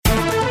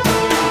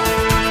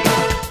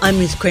I'm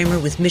Ruth Kramer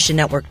with Mission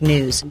Network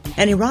News.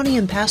 An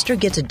Iranian pastor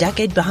gets a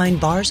decade behind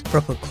bars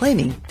for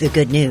proclaiming the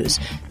good news.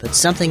 But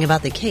something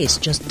about the case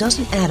just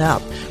doesn't add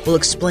up. We'll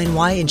explain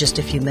why in just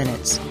a few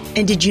minutes.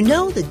 And did you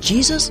know that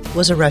Jesus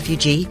was a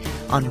refugee?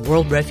 On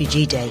World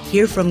Refugee Day,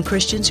 hear from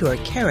Christians who are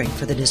caring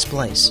for the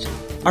displaced.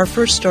 Our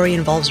first story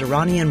involves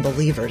Iranian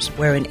believers,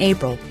 where in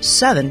April,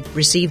 7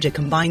 received a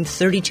combined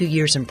 32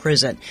 years in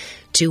prison.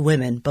 2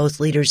 women, both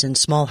leaders in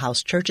small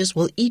house churches,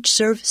 will each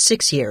serve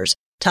 6 years.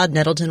 Todd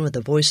Nettleton with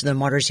the Voice of the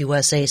Martyrs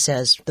USA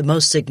says the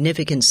most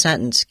significant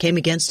sentence came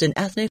against an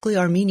ethnically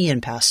Armenian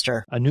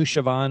pastor.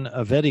 Anushavan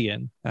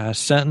Avedian,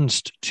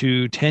 sentenced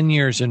to 10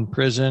 years in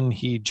prison.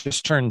 He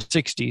just turned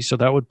 60, so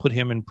that would put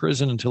him in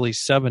prison until he's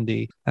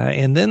 70.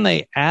 And then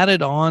they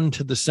added on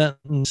to the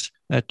sentence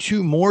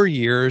 2 more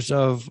years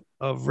of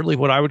really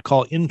what I would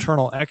call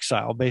internal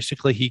exile.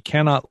 Basically, he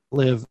cannot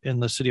live in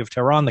the city of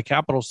Tehran, the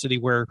capital city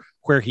where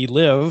he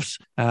lives,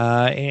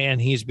 and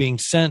he's being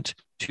sent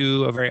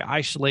to a very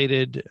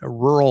isolated,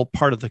 rural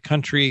part of the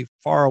country,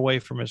 far away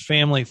from his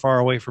family, far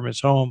away from his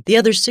home. The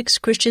other 6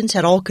 Christians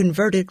had all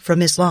converted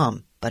from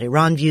Islam, but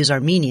Iran views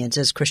Armenians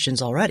as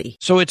Christians already.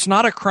 So it's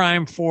not a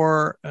crime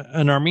for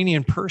an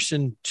Armenian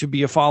person to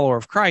be a follower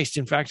of Christ.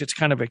 In fact, it's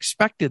kind of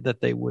expected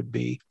that they would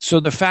be. So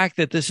the fact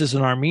that this is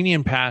an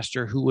Armenian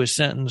pastor who was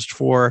sentenced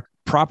for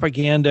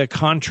propaganda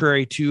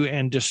contrary to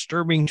and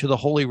disturbing to the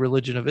holy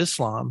religion of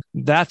Islam,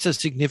 that's a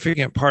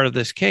significant part of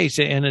this case,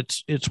 and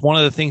it's one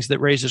of the things that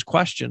raises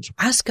questions.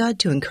 Ask God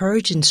to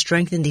encourage and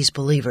strengthen these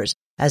believers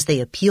as they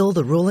appeal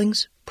the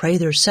rulings. Pray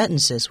their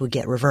sentences would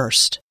get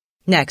reversed.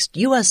 Next,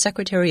 U.S.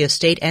 Secretary of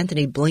State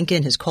Anthony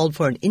Blinken has called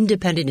for an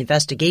independent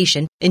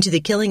investigation into the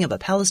killing of a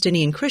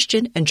Palestinian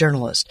Christian and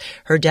journalist.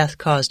 Her death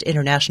caused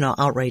international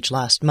outrage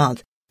last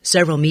month.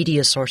 Several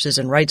media sources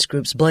and rights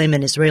groups blame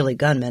an Israeli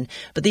gunman,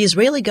 but the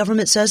Israeli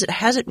government says it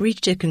hasn't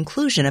reached a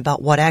conclusion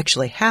about what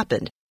actually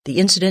happened. The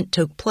incident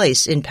took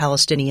place in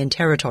Palestinian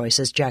territory,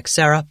 says Jack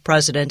Serra,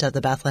 president of the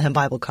Bethlehem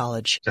Bible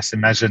College. Just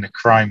imagine a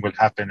crime will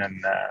happen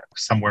in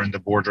somewhere in the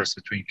borders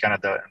between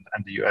Canada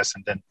and the U.S.,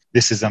 and then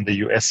this is on the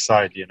U.S.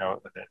 side,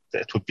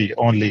 it would be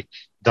only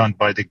done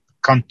by the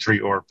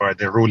country or by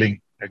the ruling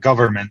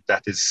government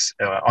that is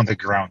on the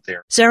ground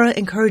there. Sarah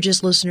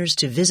encourages listeners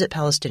to visit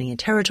Palestinian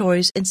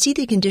territories and see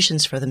the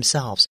conditions for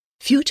themselves.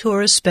 Few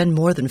tourists spend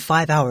more than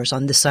 5 hours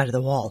on this side of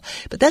the wall,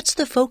 but that's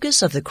the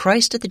focus of the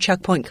Christ at the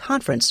Checkpoint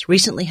conference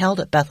recently held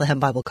at Bethlehem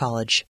Bible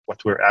College.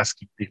 What we're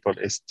asking people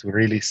is to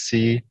really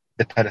see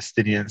the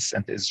Palestinians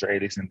and the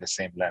Israelis in the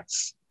same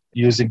lens,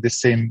 using the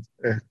same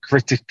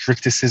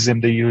criticism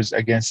they use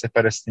against the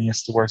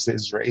Palestinians towards the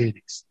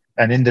Israelis.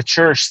 And in the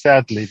church,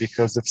 sadly,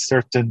 because of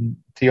certain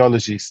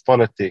theologies,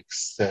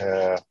 politics,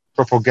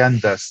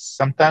 propaganda,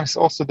 sometimes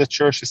also the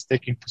church is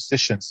taking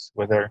positions,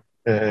 whether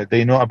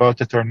they know about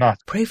it or not.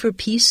 Pray for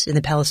peace in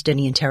the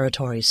Palestinian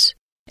territories.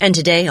 And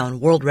today, on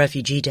World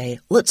Refugee Day,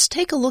 let's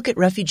take a look at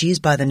refugees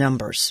by the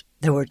numbers.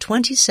 There were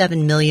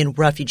 27 million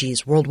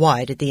refugees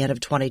worldwide at the end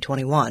of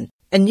 2021.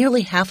 And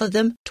nearly half of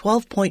them,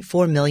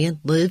 12.4 million,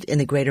 live in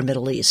the greater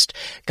Middle East.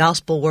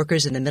 Gospel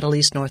workers in the Middle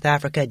East, North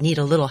Africa need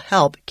a little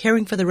help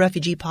caring for the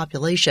refugee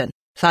population.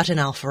 Fatin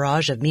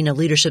Al-Faraj of MENA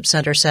Leadership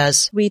Center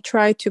says, we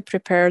try to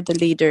prepare the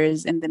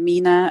leaders in the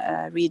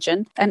MENA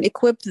region and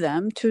equip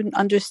them to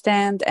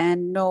understand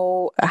and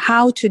know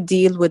how to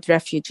deal with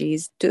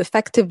refugees, to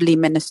effectively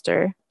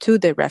minister to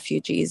the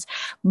refugees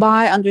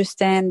by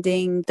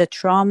understanding the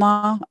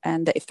trauma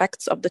and the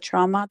effects of the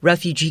trauma.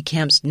 Refugee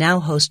camps now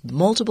host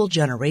multiple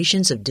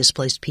generations of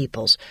displaced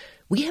peoples.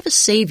 We have a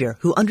Savior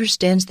who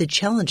understands the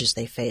challenges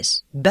they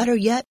face. Better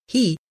yet,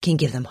 He can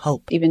give them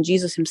hope. Even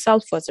Jesus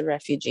himself was a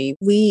refugee.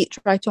 We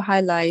try to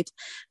highlight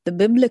the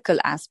biblical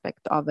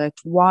aspect of it,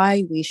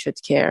 why we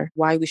should care,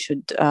 why we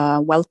should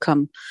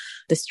welcome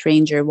the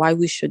stranger, why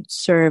we should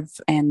serve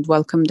and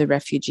welcome the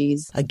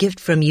refugees. A gift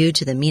from you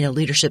to the MENA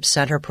Leadership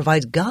Center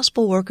provides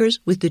gospel workers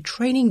with the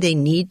training they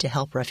need to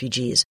help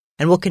refugees.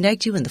 And we'll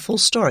connect you in the full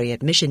story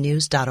at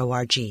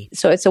missionnews.org.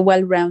 So it's a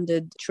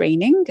well-rounded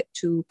training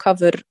to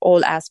cover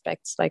all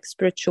aspects like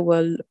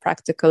spiritual,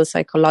 practical,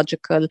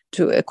 psychological,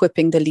 to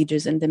equipping the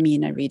leaders in the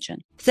MENA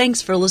region.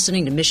 Thanks for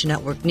listening to Mission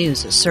Network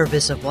News, a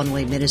service of One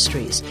Way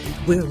Ministries.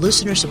 We're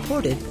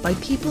listener-supported by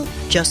people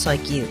just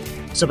like you.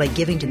 So by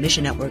giving to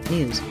Mission Network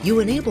News, you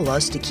enable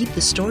us to keep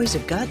the stories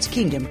of God's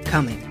kingdom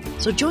coming.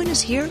 So join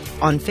us here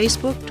on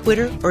Facebook,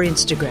 Twitter, or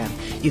Instagram.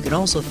 You can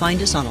also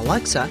find us on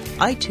Alexa,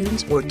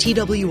 iTunes, or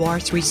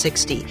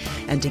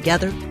TWR360. And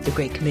together, the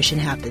Great Commission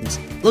happens.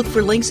 Look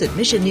for links at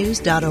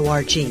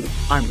missionnews.org.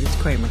 I'm Ruth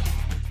Kramer.